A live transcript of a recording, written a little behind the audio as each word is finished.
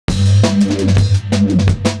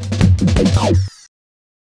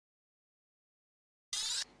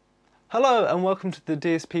Hello and welcome to the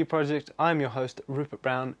DSP project. I'm your host Rupert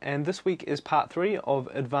Brown, and this week is part 3 of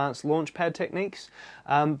advanced launchpad techniques.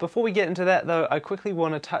 Before we get into that though, I quickly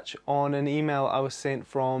want to touch on an email I was sent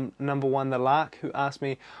from number 1 the Lark, who asked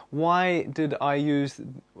me why did I use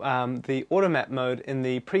the automap mode in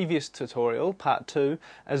the previous tutorial, part 2,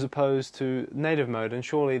 as opposed to native mode, and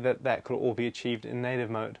surely that could all be achieved in native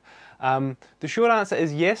mode. The short answer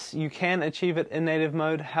is yes, you can achieve it in native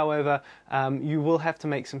mode. However, you will have to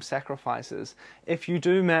make some sacrifices. If you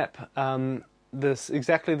do map this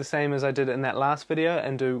exactly the same as I did in that last video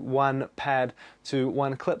and do one pad to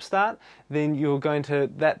one clip start, then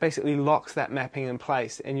that basically locks that mapping in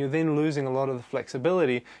place, and you're then losing a lot of the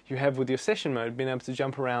flexibility you have with your session mode, being able to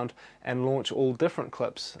jump around and launch all different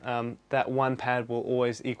clips. That one pad will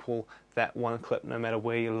always equal that one clip no matter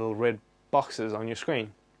where your little red box is on your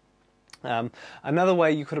screen. Another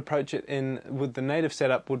way you could approach it with the native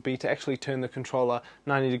setup would be to actually turn the controller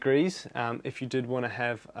 90 degrees if you did want to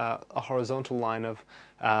have a horizontal line of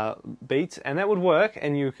beats, and that would work,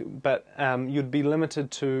 but you'd be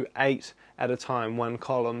limited to 8 at a time, 1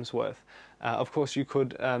 column's worth. Of course you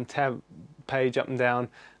could tab page up and down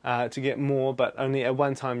to get more, but only at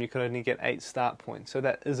one time you could only get 8 start points, so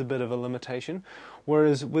that is a bit of a limitation.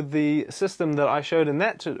 Whereas with the system that I showed in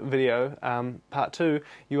that video, part 2,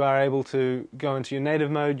 you are able to go into your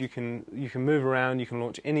native mode. You can move around, you can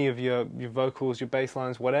launch any of your vocals, your bass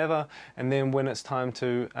lines, whatever, and then when it's time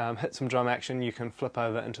to hit some drum action, you can flip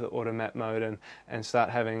over into the automap mode and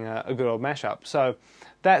start having a good old mashup. So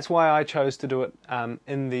that's why I chose to do it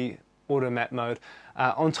in the automap mode.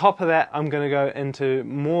 On top of that, I'm going to go into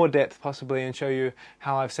more depth possibly and show you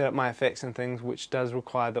how I've set up my effects and things, which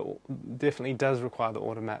definitely does require the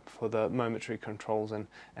automap for the momentary controls and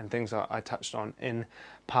things I touched on in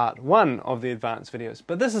part 1 of the advanced videos.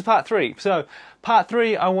 But this is part 3. So part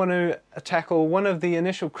 3, I want to tackle one of the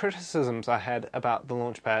initial criticisms I had about the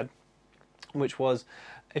Launchpad, which was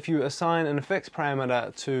if you assign an effects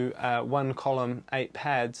parameter to 1 column, 8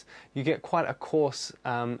 pads, you get quite a coarse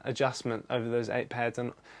adjustment over those 8 pads,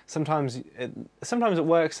 and sometimes it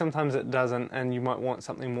works, sometimes it doesn't, and you might want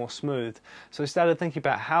something more smooth. So I started thinking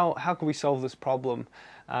about how can we solve this problem.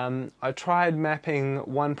 I tried mapping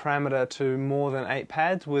 1 parameter to more than 8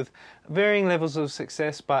 pads with varying levels of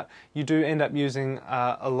success, but you do end up using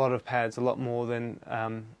a lot of pads, a lot more than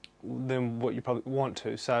what you probably want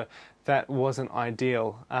to, so that wasn't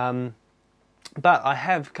ideal. But I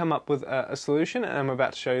have come up with a solution, and I'm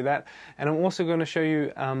about to show you that, and I'm also going to show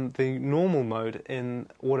you the normal mode in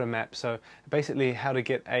automap, so basically how to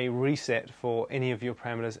get a reset for any of your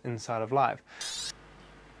parameters inside of Live.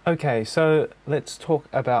 Okay, so let's talk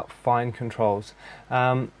about fine controls.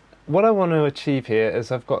 What I want to achieve here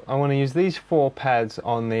is I want to use these 4 pads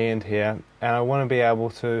on the end here, and I want to be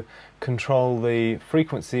able to control the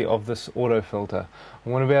frequency of this auto filter. I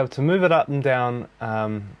want to be able to move it up and down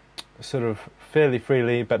sort of fairly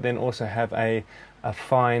freely, but then also have a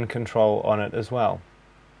fine control on it as well.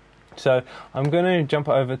 So I'm going to jump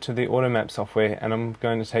over to the automap software, and I'm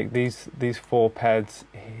going to take these 4 pads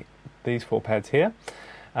here.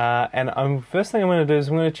 And first thing I'm going to do is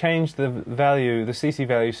I'm going to change the value, the CC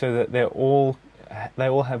value, so that they all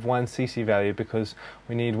have 1 CC value, because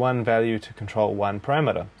we need 1 value to control 1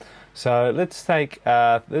 parameter. So let's stick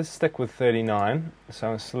with 39.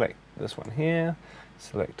 So I'll select this one here,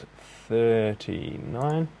 select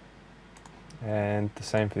 39, and the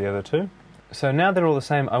same for the other 2. So now they're all the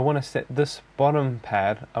same, I want to set this bottom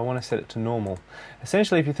pad, I want to set it to normal.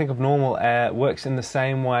 Essentially, if you think of normal, works in the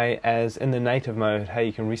same way as in the native mode, how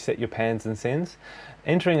you can reset your pans and sends.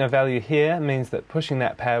 Entering a value here means that pushing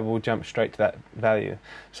that pad will jump straight to that value.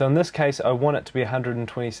 So in this case, I want it to be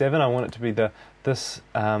 127. I want it to be this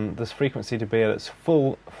frequency to be at its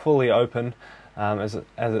fully open. As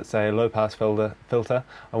it's a low pass filter,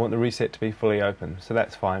 I want the reset to be fully open. So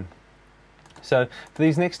that's fine. So for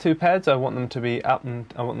these next 2 pads, I want them to be I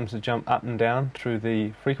want them to jump up and down through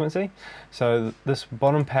the frequency. So this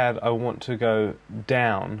bottom pad, I want to go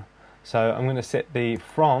down. So I'm going to set the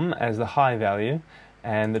from as the high value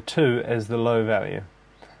and the to as the low value.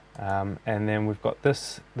 And then we've got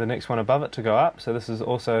the next one above it to go up. So this is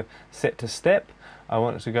also set to step. I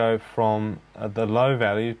want it to go from the low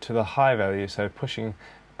value to the high value. So pushing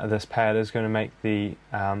this pad is going to make the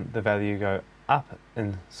value go up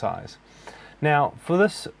in size. Now for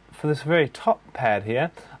this very top pad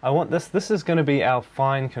here, I want this is going to be our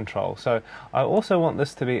fine control. So I also want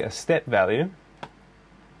this to be a step value,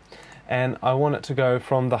 and I want it to go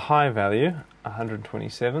from the high value,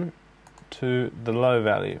 127, to the low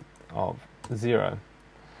value of 0.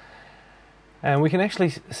 And we can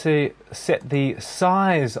actually set the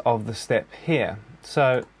size of the step here.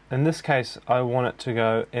 So in this case, I want it to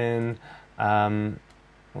go in, I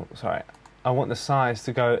want the size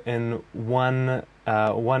to go in one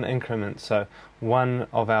increment, so one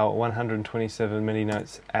of our 127 MIDI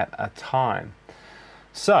notes at a time.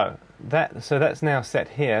 So that's now set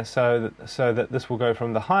here, so that this will go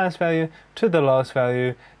from the highest value to the lowest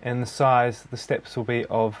value, and the size, the steps will be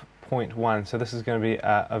of 0.1. So this is going to be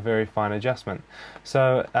a very fine adjustment.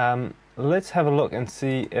 So let's have a look and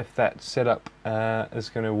see if that setup is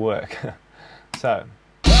going to work. So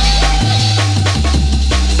we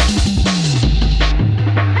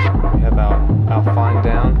have our fine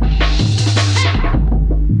down,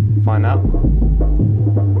 fine up,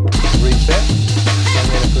 reset, and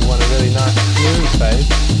then if we want a really nice smooth fade,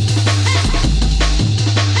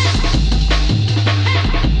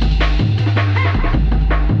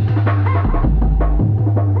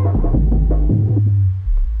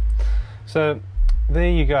 so there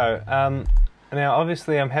you go. Now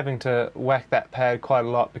obviously I'm having to whack that pad quite a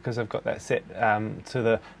lot because I've got that set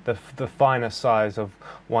to the finer size of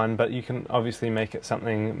 1, but you can obviously make it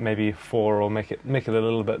something maybe 4, or make it a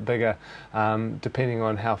little bit bigger, depending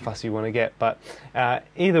on how fussy you want to get. But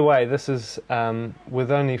either way, this is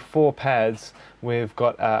with only 4 pads. We've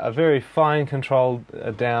got a very fine control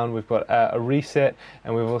down, we've got a reset,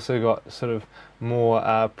 and we've also got sort of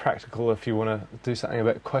more practical, if you want to do something a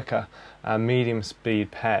bit quicker, medium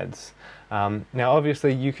speed pads. Now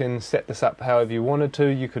obviously you can set this up however you wanted to.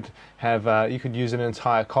 You could have you could use an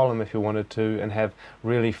entire column if you wanted to, and have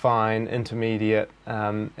really fine, intermediate,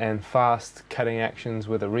 and fast cutting actions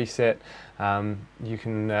with a reset. You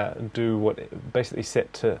can basically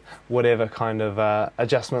set to whatever kind of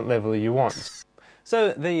adjustment level you want.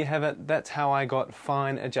 So there you have it. That's how I got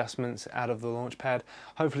fine adjustments out of the Launchpad.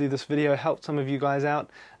 Hopefully this video helped some of you guys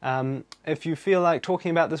out. If you feel like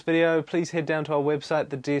talking about this video, please head down to our website,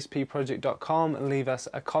 theDSPproject.com, and leave us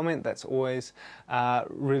a comment. That's always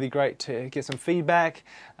really great to get some feedback.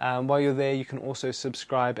 While you're there, you can also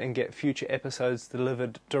subscribe and get future episodes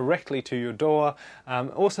delivered directly to your door.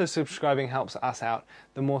 Also, subscribing helps us out.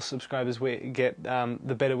 The more subscribers we get,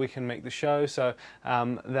 the better we can make the show. So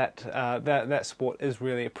that support is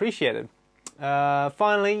really appreciated.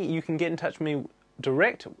 Finally, you can get in touch with me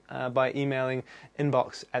direct by emailing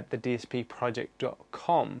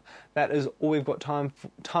inbox@theDSPproject.com. That is all we've got time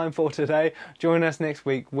for today. Join us next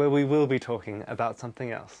week, where we will be talking about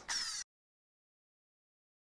something else.